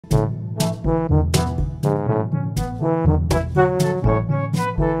G'day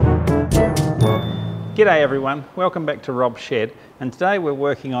everyone, welcome back to Rob's Shed, and today we're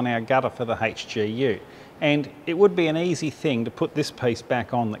working on our gutter for the HG Ute. And it would be an easy thing to put this piece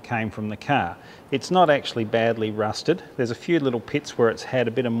back on that came from the car. It's not actually badly rusted. There's a few little pits where it's had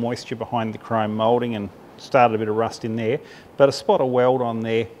a bit of moisture behind the chrome moulding and started a bit of rust in there, but a spot of weld on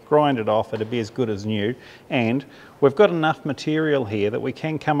there, grind it off, it'll be as good as new. And we've got enough material here that we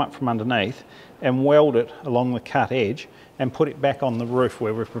can come up from underneath and weld it along the cut edge and put it back on the roof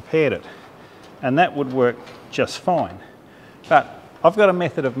where we've prepared it. And that would work just fine. But I've got a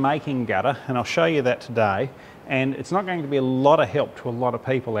method of making gutter, and I'll show you that today, and it's not going to be a lot of help to a lot of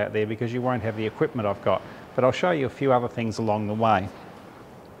people out there because you won't have the equipment I've got, but I'll show you a few other things along the way.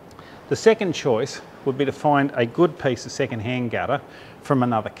 The second choice would be to find a good piece of second-hand gutter from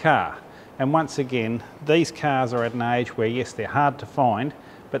another car. And once again, these cars are at an age where, yes, they're hard to find,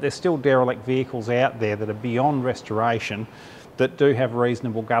 but there's still derelict vehicles out there that are beyond restoration that do have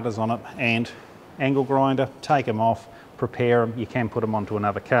reasonable gutters on it, and angle grinder, take them off, prepare them, you can put them onto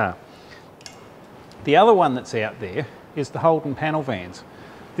another car. The other one that's out there is the Holden panel vans.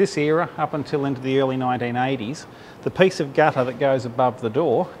 This era, up until into the early 1980s, the piece of gutter that goes above the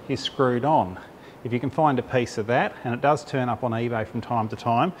door is screwed on. If you can find a piece of that, and it does turn up on eBay from time to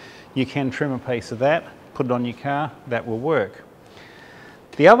time, you can trim a piece of that, put it on your car, that will work.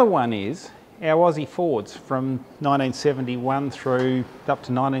 The other one is our Aussie Fords from 1971 through up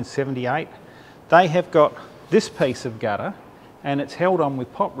to 1978. They have got this piece of gutter, and it's held on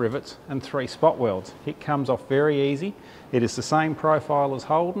with pop rivets and 3 spot welds. It comes off very easy. It is the same profile as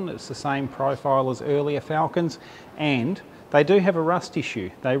Holden, it's the same profile as earlier Falcons, and they do have a rust issue.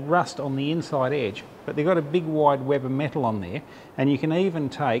 They rust on the inside edge, but they've got a big wide web of metal on there, and you can even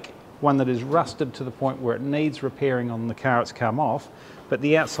take one that is rusted to the point where it needs repairing on the car it's come off, but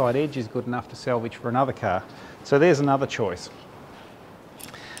the outside edge is good enough to salvage for another car. So there's another choice.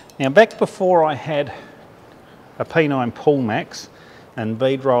 Now, back before I had a P9 pull max and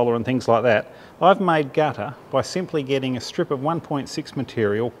bead roller and things like that, I've made gutter by simply getting a strip of 1.6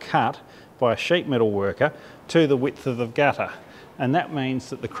 material cut by a sheet metal worker to the width of the gutter, and that means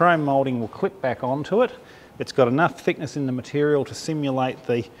that the chrome moulding will clip back onto it. It's got enough thickness in the material to simulate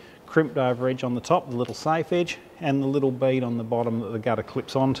the crimped over edge on the top, the little safe edge, and the little bead on the bottom that the gutter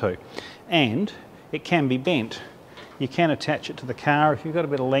clips onto. And it can be bent. You can attach it to the car. If you've got a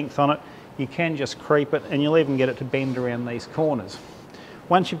bit of length on it, you can just creep it, and you'll even get it to bend around these corners.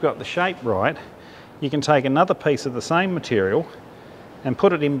 Once you've got the shape right, you can take another piece of the same material and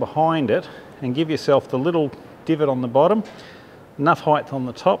put it in behind it and give yourself the little divot on the bottom, enough height on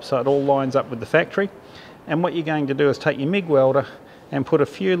the top so it all lines up with the factory. And what you're going to do is take your MIG welder and put a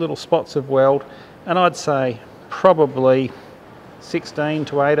few little spots of weld, and I'd say probably 16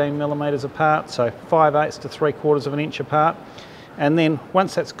 to 18 millimeters apart, so 5/8 to 3/4 of an inch apart. And then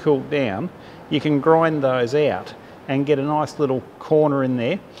once that's cooled down, you can grind those out and get a nice little corner in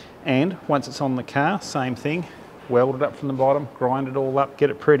there. And once it's on the car, same thing, weld it up from the bottom, grind it all up, get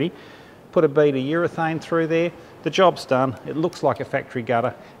it pretty, put a bead of urethane through there, the job's done, it looks like a factory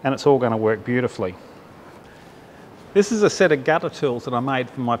gutter, and it's all going to work beautifully. This is a set of gutter tools that I made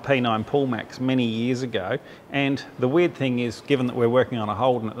for my P9 Pull Max many years ago, and the weird thing is, given that we're working on a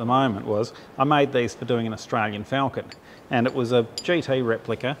Holden at the moment, was I made these for doing an Australian Falcon, and it was a GT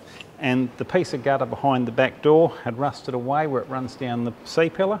replica, and the piece of gutter behind the back door had rusted away where it runs down the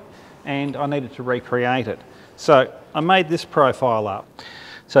C-pillar, and I needed to recreate it. So I made this profile up.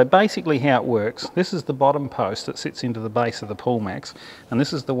 So basically how it works, this is the bottom post that sits into the base of the Pull Max, and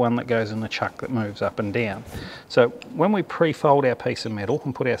this is the one that goes in the chuck that moves up and down. So when we pre-fold our piece of metal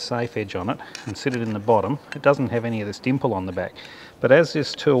and put our safe edge on it and sit it in the bottom, it doesn't have any of this dimple on the back. But as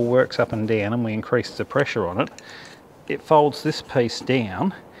this tool works up and down and we increase the pressure on it, it folds this piece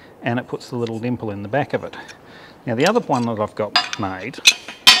down and it puts the little dimple in the back of it. Now the other one that I've got made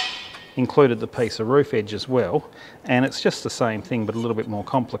included the piece of roof edge as well, and it's just the same thing but a little bit more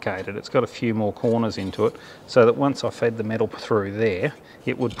complicated. It's got a few more corners into it so that once I fed the metal through there,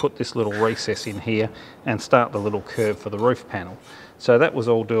 it would put this little recess in here and start the little curve for the roof panel. So that was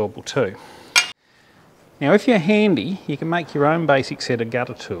all doable too. Now if you're handy, you can make your own basic set of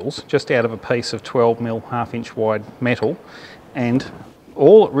gutter tools just out of a piece of 12mm 1/2 inch wide metal, and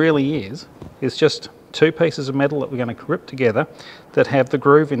all it really is just 2 pieces of metal that we're going to grip together that have the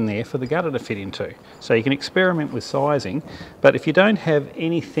groove in there for the gutter to fit into. So you can experiment with sizing, but if you don't have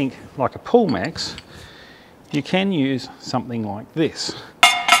anything like a Pull Max, you can use something like this.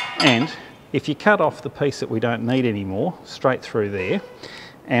 And if you cut off the piece that we don't need anymore, straight through there,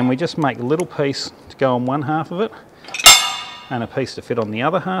 and we just make a little piece to go on one half of it, and a piece to fit on the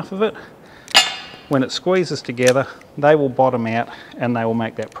other half of it, when it squeezes together, they will bottom out and they will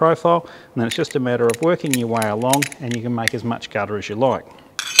make that profile, and then it's just a matter of working your way along and you can make as much gutter as you like.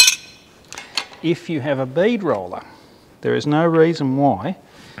 If you have a bead roller, there is no reason why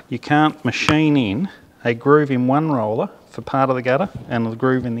you can't machine in a groove in one roller for part of the gutter and a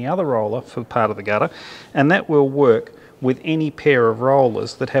groove in the other roller for part of the gutter, and that will work with any pair of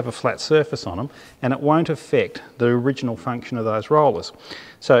rollers that have a flat surface on them, and it won't affect the original function of those rollers.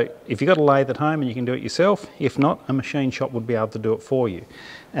 So if you've got a lathe at home and you can do it yourself, if not, a machine shop would be able to do it for you.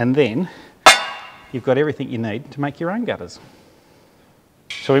 And then you've got everything you need to make your own gutters.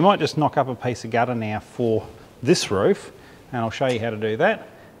 So we might just knock up a piece of gutter now for this roof, and I'll show you how to do that,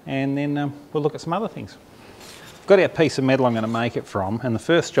 and then we'll look at some other things. I've got our piece of metal I'm going to make it from, and the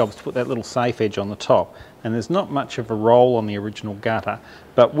first job is to put that little safe edge on the top, and there's not much of a roll on the original gutter,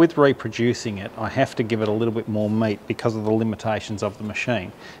 but with reproducing it I have to give it a little bit more meat because of the limitations of the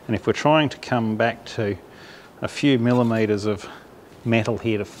machine. And if we're trying to come back to a few millimetres of metal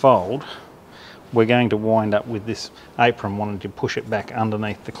here to fold, we're going to wind up with this apron wanting to push it back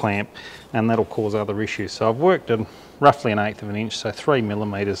underneath the clamp, and that'll cause other issues. So I've worked at roughly 1/8 of an inch, so 3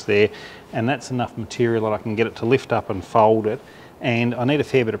 millimetres there, and that's enough material that I can get it to lift up and fold it, and I need a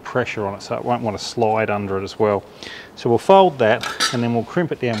fair bit of pressure on it so it won't want to slide under it as well. So we'll fold that and then we'll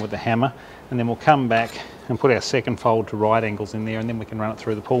crimp it down with the hammer, and then we'll come back and put our second fold to right angles in there, and then we can run it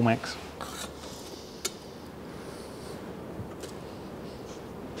through the pull max.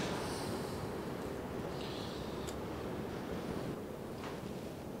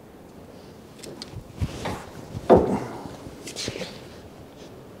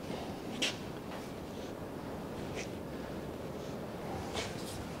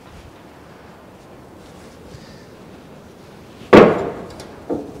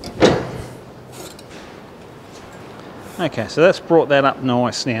 Okay, so that's brought that up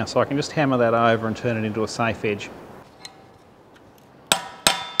nice now, so I can just hammer that over and turn it into a safe edge.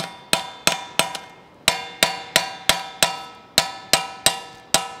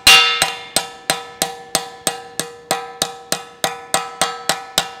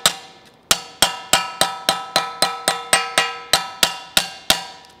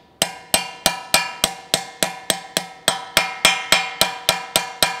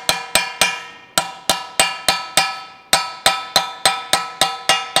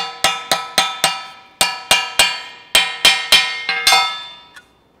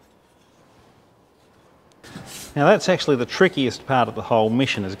 Now that's actually the trickiest part of the whole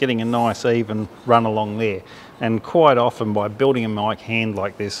mission, is getting a nice even run along there. And quite often by building a mic hand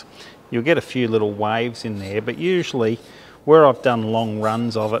like this, you'll get a few little waves in there, but usually where I've done long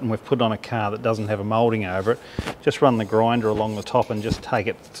runs of it and we've put on a car that doesn't have a moulding over it, just run the grinder along the top and just take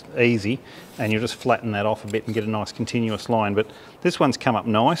it easy, and you'll just flatten that off a bit and get a nice continuous line. But this one's come up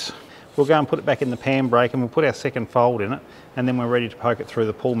nice. We'll go and put it back in the pan brake and we'll put our second fold in it, and then we're ready to poke it through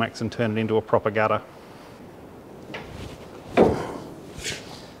the pull max and turn it into a proper gutter.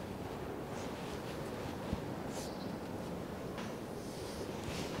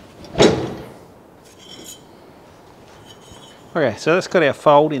 Okay, so that's got our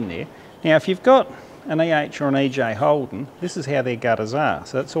fold in there. Now if you've got an EH or an EJ Holden, this is how their gutters are,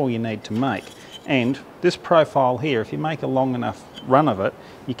 so that's all you need to make. And this profile here, if you make a long enough run of it,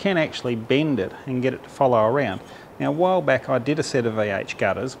 you can actually bend it and get it to follow around. Now a while back I did a set of EH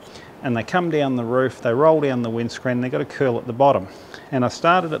gutters, and they come down the roof, they roll down the windscreen, and they've got a curl at the bottom. And I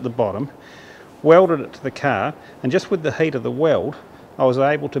started at the bottom, welded it to the car, and just with the heat of the weld, I was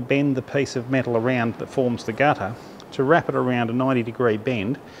able to bend the piece of metal around that forms the gutter to wrap it around a 90-degree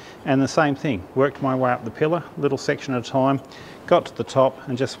bend, and the same thing, worked my way up the pillar, little section at a time, got to the top,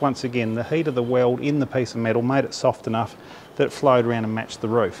 and just once again the heat of the weld in the piece of metal made it soft enough that it flowed around and matched the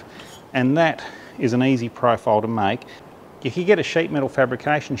roof. And that is an easy profile to make. You could get a sheet metal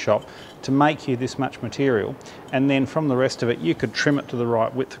fabrication shop to make you this much material, and then from the rest of it you could trim it to the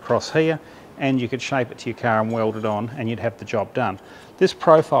right width across here, and you could shape it to your car and weld it on, and you'd have the job done. This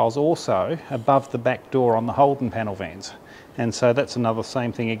profile's also above the back door on the Holden panel vans, and so that's another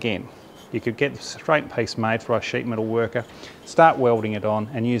same thing again. You could get the straight piece made for a sheet metal worker, start welding it on,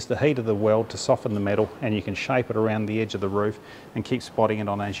 and use the heat of the weld to soften the metal, and you can shape it around the edge of the roof and keep spotting it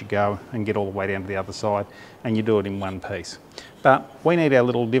on as you go and get all the way down to the other side, and you do it in one piece. But we need our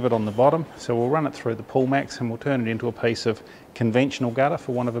little divot on the bottom, so we'll run it through the pull max and we'll turn it into a piece of conventional gutter,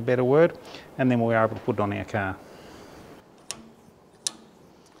 for want of a better word, and then we'll be able to put it on our car.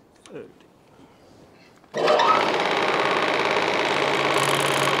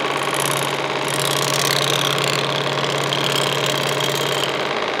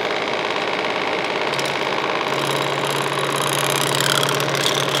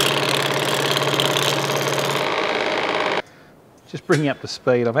 bring you up to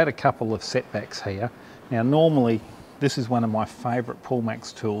speed, I've had a couple of setbacks here. Now normally this is one of my favourite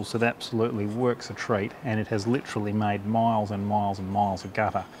Pullmax tools that absolutely works a treat, and it has literally made miles and miles and miles of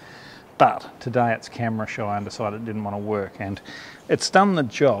gutter. But today it's camera shy and decided it didn't want to work, and it's done the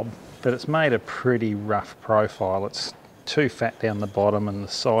job, but it's made a pretty rough profile. It's too fat down the bottom and the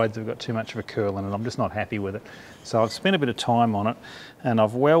sides have got too much of a curl in it. I'm just not happy with it. So I've spent a bit of time on it, and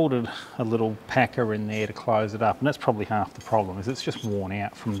I've welded a little packer in there to close it up, and that's probably half the problem, is it's just worn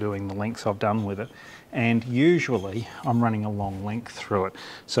out from doing the lengths I've done with it. And usually I'm running a long length through it,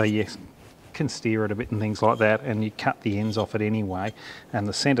 so you can steer it a bit and things like that, and you cut the ends off it anyway, and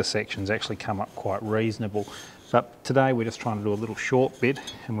the centre sections actually come up quite reasonable. But today we're just trying to do a little short bit,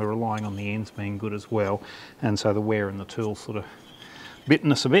 and we're relying on the ends being good as well, and so the wear in the tool sort of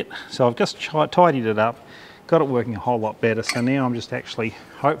bitten us a bit. So I've just tidied it up, got it working a whole lot better, so now I'm just actually,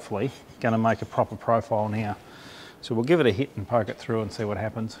 hopefully, going to make a proper profile now. So we'll give it a hit and poke it through and see what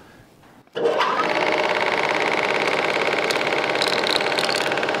happens.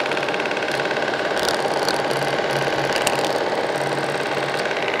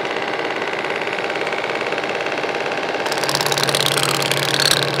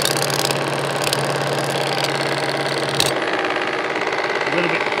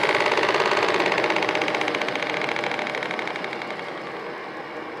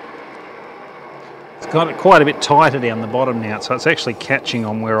 Got it quite a bit tighter down the bottom now, so it's actually catching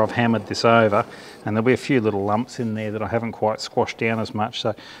on where I've hammered this over, and there'll be a few little lumps in there that I haven't quite squashed down as much.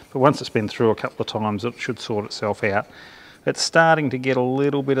 So, but once it's been through a couple of times, it should sort itself out. It's starting to get a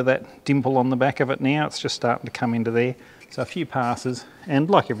little bit of that dimple on the back of it now. It's just starting to come into there. So a few passes, and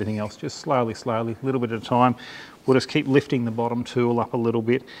like everything else, just slowly, a little bit at a time. We'll just keep lifting the bottom tool up a little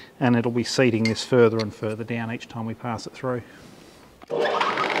bit, and it'll be seating this further and further down each time we pass it through.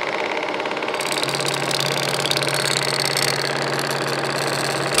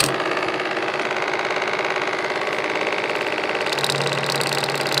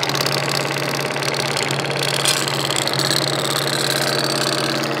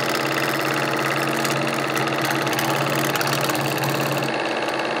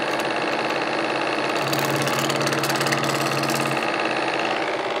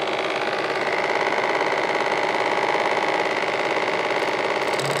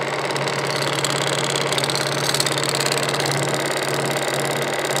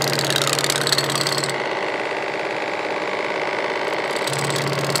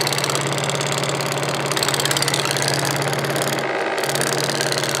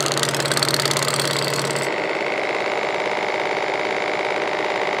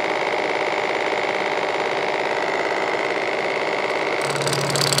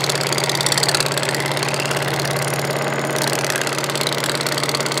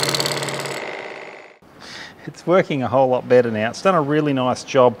 It's working a whole lot better now. It's done a really nice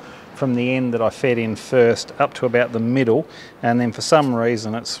job from the end that I fed in first up to about the middle, and then for some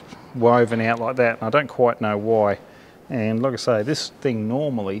reason it's woven out like that, and I don't quite know why. And like I say, this thing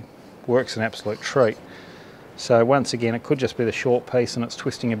normally works an absolute treat. So once again, it could just be the short piece and it's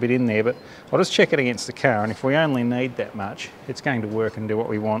twisting a bit in there, but I'll just check it against the car, and if we only need that much, it's going to work and do what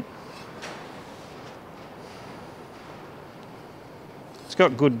we want. It's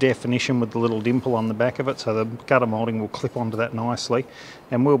got good definition with the little dimple on the back of it, so the gutter moulding will clip onto that nicely,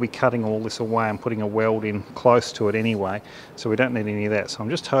 and we'll be cutting all this away and putting a weld in close to it anyway, so we don't need any of that. So I'm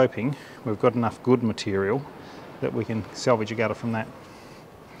just hoping we've got enough good material that we can salvage a gutter from that.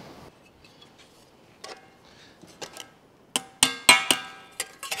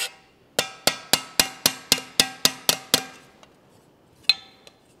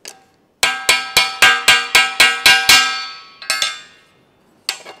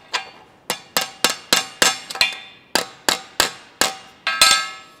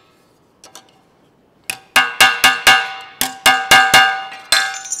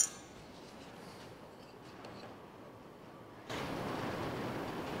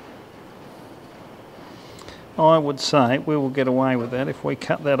 I would say we will get away with that if we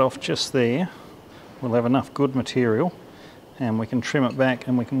cut that off just there. We'll have enough good material and we can trim it back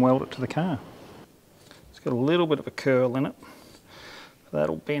and we can weld it to the car. It's got a little bit of a curl in it.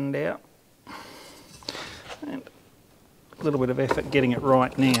 That'll bend out. And a little bit of effort getting it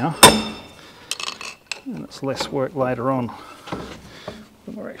right now. And it's less work later on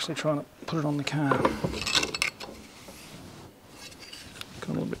when we're actually trying to put it on the car. Got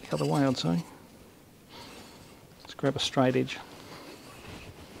a little bit the other way, I'd say. Grab a straight edge.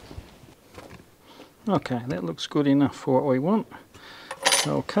 Okay, that looks good enough for what we want.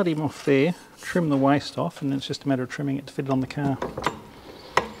 So I'll cut him off there, trim the waist off, and it's just a matter of trimming it to fit it on the car.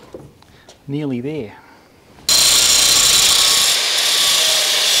 Nearly there.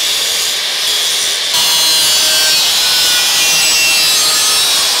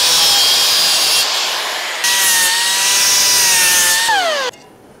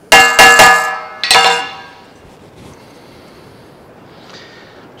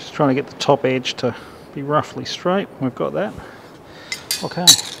 trying to get the top edge to be roughly straight. We've got that. Okay,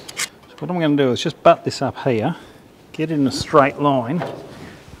 so what I'm going to do is just butt this up here, get it in a straight line,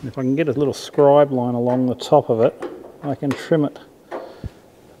 and if I can get a little scribe line along the top of it, I can trim it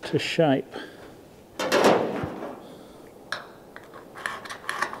to shape.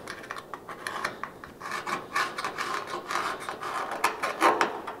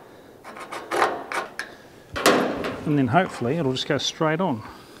 And then hopefully it'll just go straight on.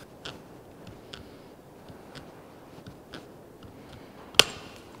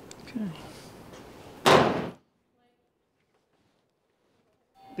 Okay.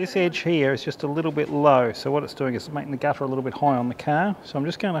 This edge here is just a little bit low, so what it's doing is making the gutter a little bit high on the car. So I'm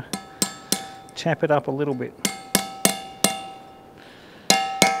just going to chap it up a little bit.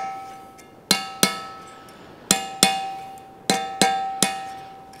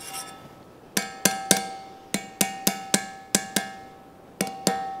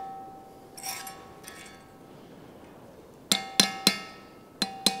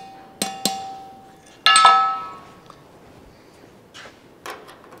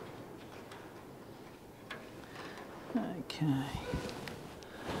 Okay,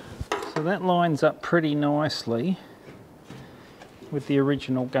 so that lines up pretty nicely with the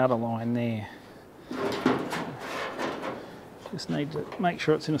original gutter line there. Just need to make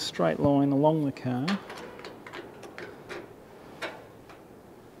sure it's in a straight line along the car.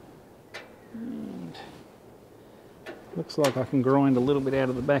 And looks like I can grind a little bit out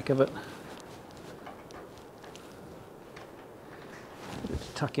of the back of it.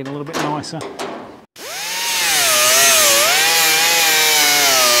 Tuck in a little bit nicer.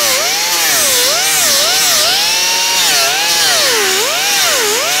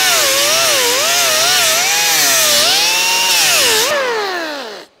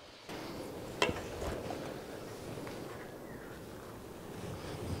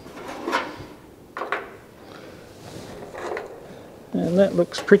 And that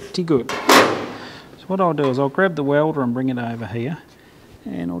looks pretty good. So what I'll do is I'll grab the welder and bring it over here,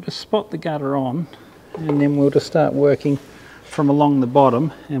 and I'll just spot the gutter on, and then we'll just start working from along the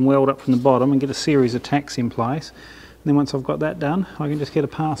bottom and weld up from the bottom and get a series of tacks in place. And then once I've got that done, I can just get a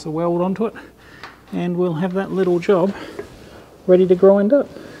pass of weld onto it, and we'll have that little job ready to grind up.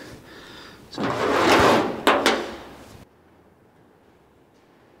 So,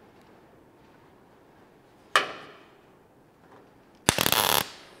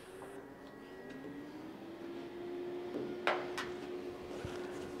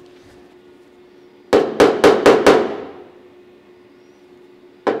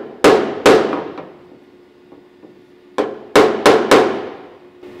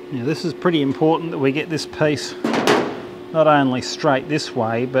 now this is pretty important that we get this piece not only straight this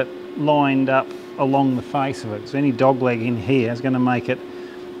way but lined up along the face of it. So any dogleg in here is going to make it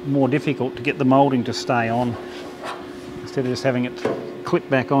more difficult to get the moulding to stay on, instead of just having it clip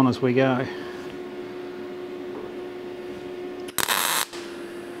back on as we go.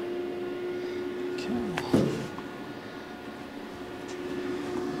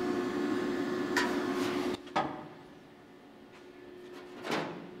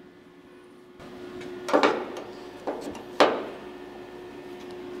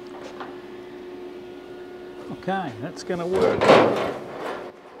 Okay, that's going to work.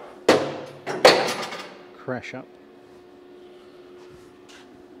 Crash up.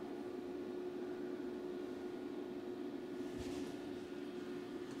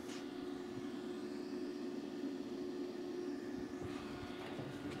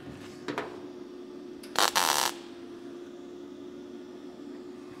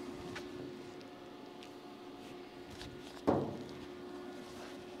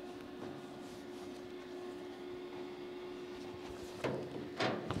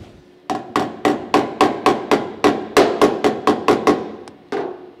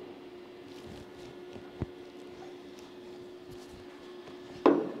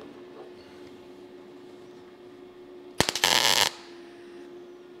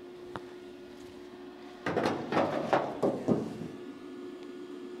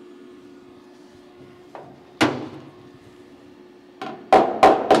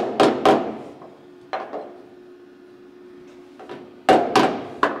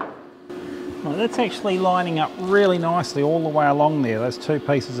 Well, that's actually lining up really nicely all the way along there, those two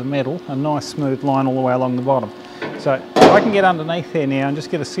pieces of metal, a nice smooth line all the way along the bottom. So I can get underneath there now and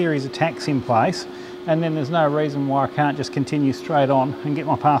just get a series of tacks in place, and then there's no reason why I can't just continue straight on and get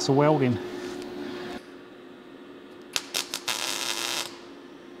my pass of weld in.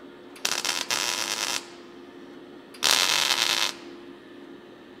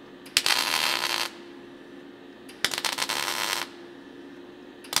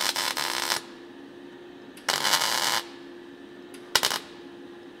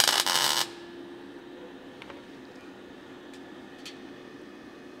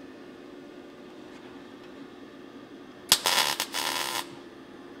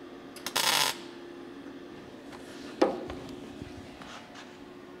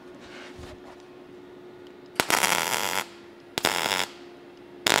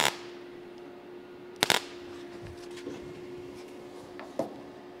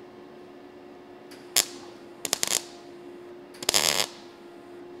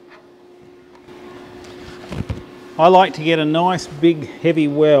 I like to get a nice big heavy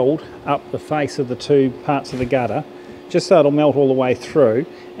weld up the face of the two parts of the gutter, just so it'll melt all the way through,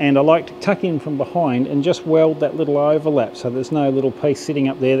 and I like to tuck in from behind and just weld that little overlap so there's no little piece sitting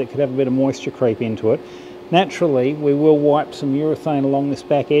up there that could have a bit of moisture creep into it. Naturally, we will wipe some urethane along this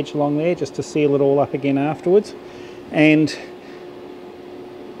back edge along there just to seal it all up again afterwards, and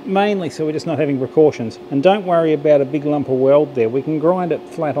mainly so we're just not having precautions. And don't worry about a big lump of weld there. We can grind it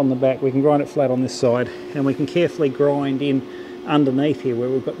flat on the back, we can grind it flat on this side, and we can carefully grind in underneath here where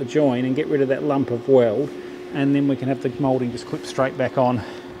we've got the join and get rid of that lump of weld, and then we can have the moulding just clip straight back on.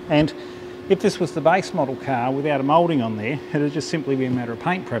 And if this was the base model car without a moulding on there, it would just simply be a matter of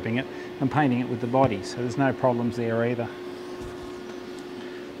paint prepping it and painting it with the body, so there's no problems there either.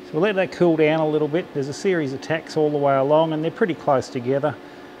 So we'll let that cool down a little bit. There's a series of tacks all the way along and they're pretty close together.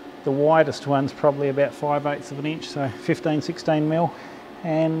 The widest one's probably about 5/8 of an inch, so 15-16 mil,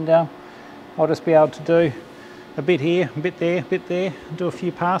 and I'll just be able to do a bit here, a bit there, a bit there, do a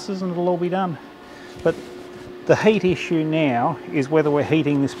few passes and it'll all be done. But the heat issue now is whether we're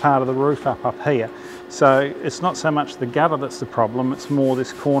heating this part of the roof up here. So it's not so much the gutter that's the problem, it's more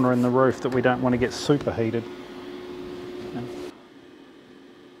this corner in the roof that we don't want to get superheated.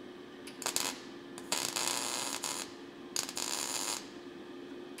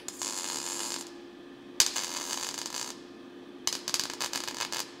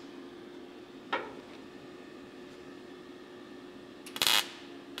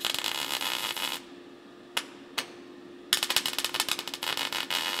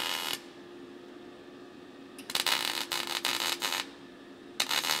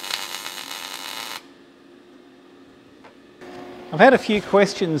 I've had a few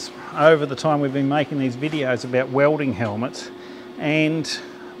questions over the time we've been making these videos about welding helmets, and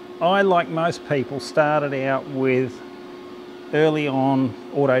I, like most people, started out with early on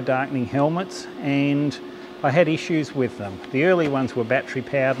auto darkening helmets, and I had issues with them. The early ones were battery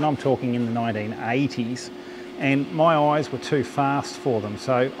powered, and I'm talking in the 1980s, and my eyes were too fast for them,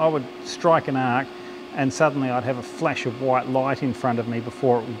 so I would strike an arc and suddenly I'd have a flash of white light in front of me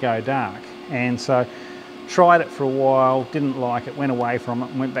before it would go dark. And so tried it for a while, didn't like it, went away from it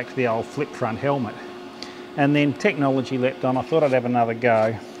and went back to the old flip front helmet. And then technology leapt on, I thought I'd have another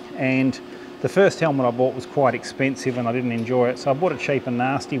go. And the first helmet I bought was quite expensive and I didn't enjoy it, so I bought a cheap and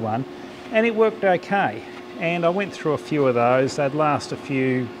nasty one and it worked okay. And I went through a few of those. They'd last a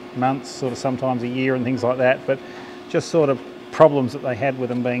few months, sort of sometimes a year and things like that, but just sort of problems that they had with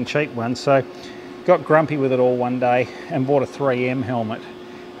them being cheap ones. So got grumpy with it all one day and bought a 3M helmet.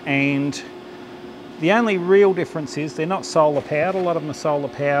 And the only real difference is they're not solar powered. A lot of them are solar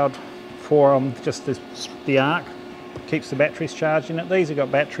powered for just the arc keeps the batteries charged in it. These have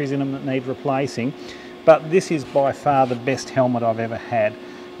got batteries in them that need replacing, but this is by far the best helmet I've ever had.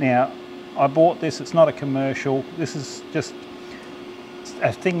 Now, I bought this, it's not a commercial, this is just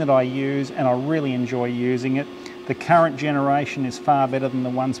a thing that I use and I really enjoy using it. The current generation is far better than the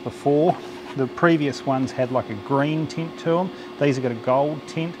ones before. The previous ones had like a green tint to them. These have got a gold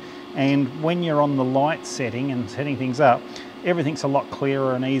tint. And when you're on the light setting and setting things up, everything's a lot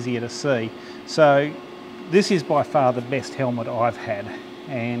clearer and easier to see. So this is by far the best helmet I've had,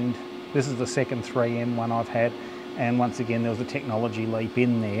 and this is the second 3M one I've had, and once again there was a technology leap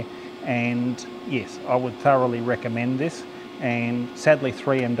in there, and yes, I would thoroughly recommend this. And sadly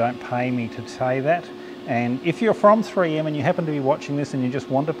 3M don't pay me to say that, and if you're from 3M and you happen to be watching this and you just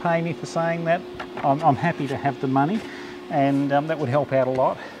want to pay me for saying that, I'm happy to have the money, and that would help out a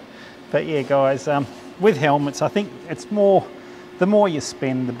lot. But yeah guys, with helmets, I think it's more, the more you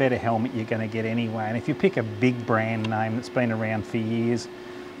spend, the better helmet you're going to get anyway. And if you pick a big brand name that's been around for years,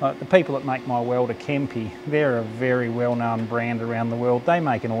 like the people that make my welder, Kempe, they're a very well-known brand around the world. They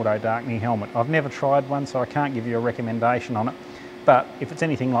make an auto darkening helmet. I've never tried one, so I can't give you a recommendation on it. But if it's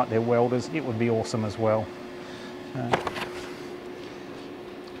anything like their welders, it would be awesome as well.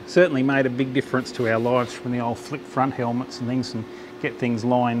 Certainly made a big difference to our lives from the old flip front helmets and things, and get things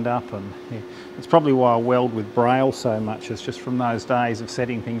lined up. And yeah, it's probably why I weld with braille so much. It's just from those days of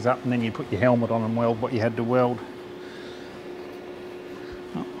setting things up and then you put your helmet on and weld what you had to weld.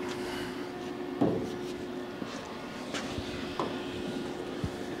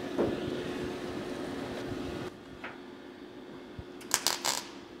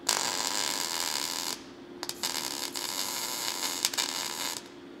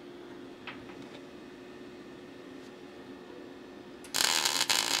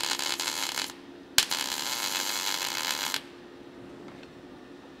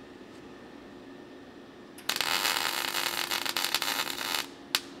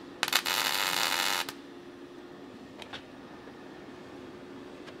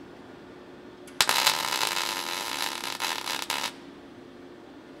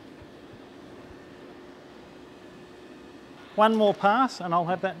 One more pass and I'll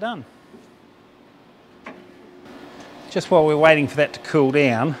have that done. Just while we're waiting for that to cool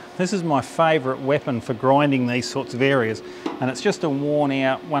down, this is my favourite weapon for grinding these sorts of areas, and it's just a worn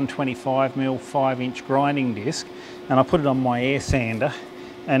out 125mm 5-inch grinding disc, and I put it on my air sander,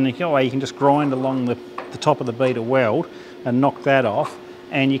 and that way you can just grind along the top of the beater weld and knock that off,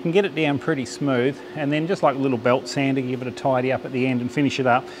 and you can get it down pretty smooth, and then just like a little belt sander, give it a tidy up at the end and finish it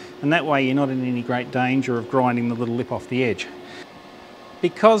up, and that way you're not in any great danger of grinding the little lip off the edge.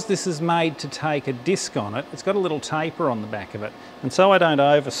 Because this is made to take a disc on it, it's got a little taper on the back of it, and so I don't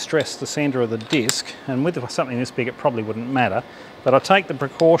overstress the centre of the disc, and with something this big it probably wouldn't matter, but I take the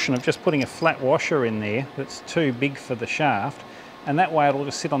precaution of just putting a flat washer in there that's too big for the shaft, and that way it'll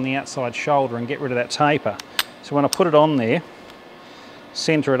just sit on the outside shoulder and get rid of that taper. So when I put it on there,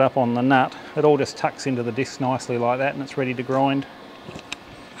 centre it up on the nut, it all just tucks into the disc nicely like that, and it's ready to grind.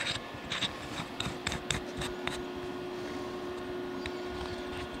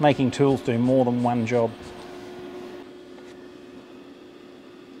 Making tools do more than one job.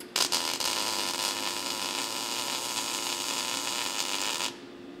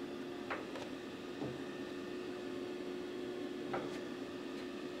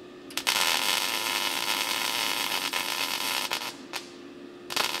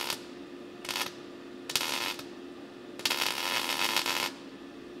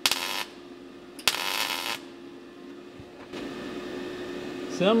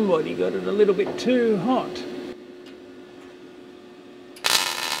 Somebody got it a little bit too hot.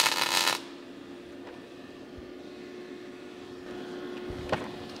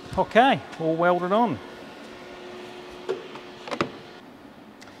 Okay, all welded on.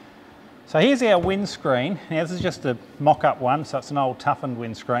 So here's our windscreen. Now this is just a mock-up one, so it's an old toughened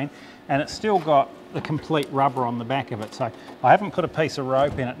windscreen, and it's still got the complete rubber on the back of it. So I haven't put a piece of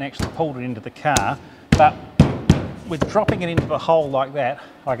rope in it and actually pulled it into the car, but with dropping it into the hole like that,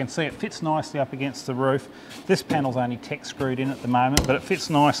 I can see it fits nicely up against the roof. This panel's only tech screwed in at the moment, but it fits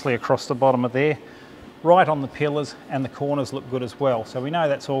nicely across the bottom of there, right on the pillars, and the corners look good as well. So we know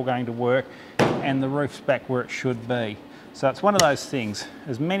that's all going to work, and the roof's back where it should be. So it's one of those things.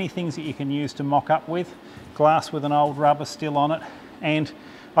 There's many things that you can use to mock up with. Glass with an old rubber still on it, and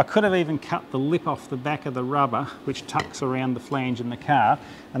I could have even cut the lip off the back of the rubber, which tucks around the flange in the car,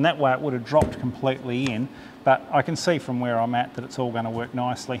 and that way it would have dropped completely in. But I can see from where I'm at that it's all going to work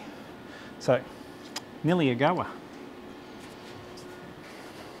nicely. So, nearly a goer.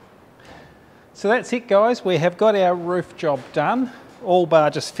 So that's it, guys. We have got our roof job done, all bar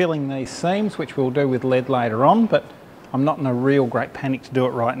just filling these seams, which we'll do with lead later on, but I'm not in a real great panic to do it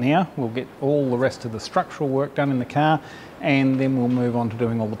right now. We'll get all the rest of the structural work done in the car, and then we'll move on to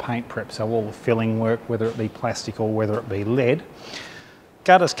doing all the paint prep, so all the filling work, whether it be plastic or whether it be lead.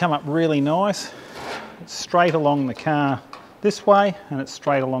 Gutter's come up really nice. It's straight along the car this way, and it's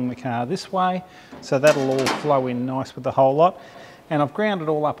straight along the car this way, so that'll all flow in nice with the whole lot. And I've ground it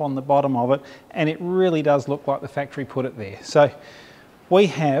all up on the bottom of it, and it really does look like the factory put it there. So we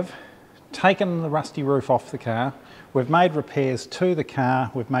have taken the rusty roof off the car, we've made repairs to the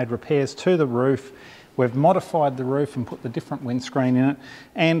car, we've made repairs to the roof, we've modified the roof and put the different windscreen in it,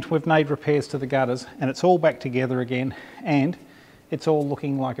 and we've made repairs to the gutters, and it's all back together again, and it's all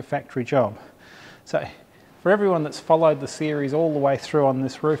looking like a factory job. So for everyone that's followed the series all the way through on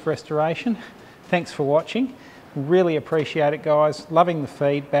this roof restoration, thanks for watching. Really appreciate it, guys. Loving the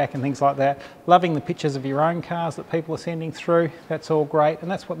feedback and things like that. Loving the pictures of your own cars that people are sending through. That's all great, and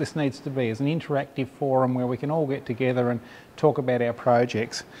that's what this needs to be, is an interactive forum where we can all get together and talk about our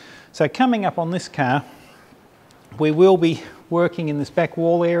projects. So coming up on this car, we will be working in this back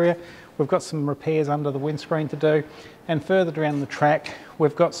wall area. We've got some repairs under the windscreen to do, and further down the track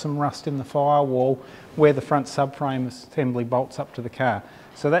we've got some rust in the firewall where the front subframe assembly bolts up to the car.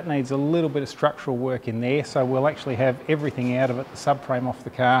 So that needs a little bit of structural work in there, so we'll actually have everything out of it, the subframe off the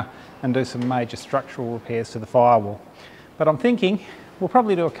car, and do some major structural repairs to the firewall. But I'm thinking we'll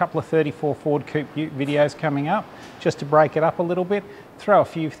probably do a couple of 34 Ford Coupe Ute videos coming up, just to break it up a little bit, throw a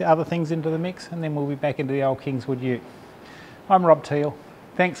few other things into the mix, and then we'll be back into the old Kingswood Ute. I'm Rob Teal.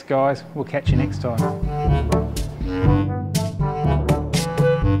 Thanks, guys. We'll catch you next time.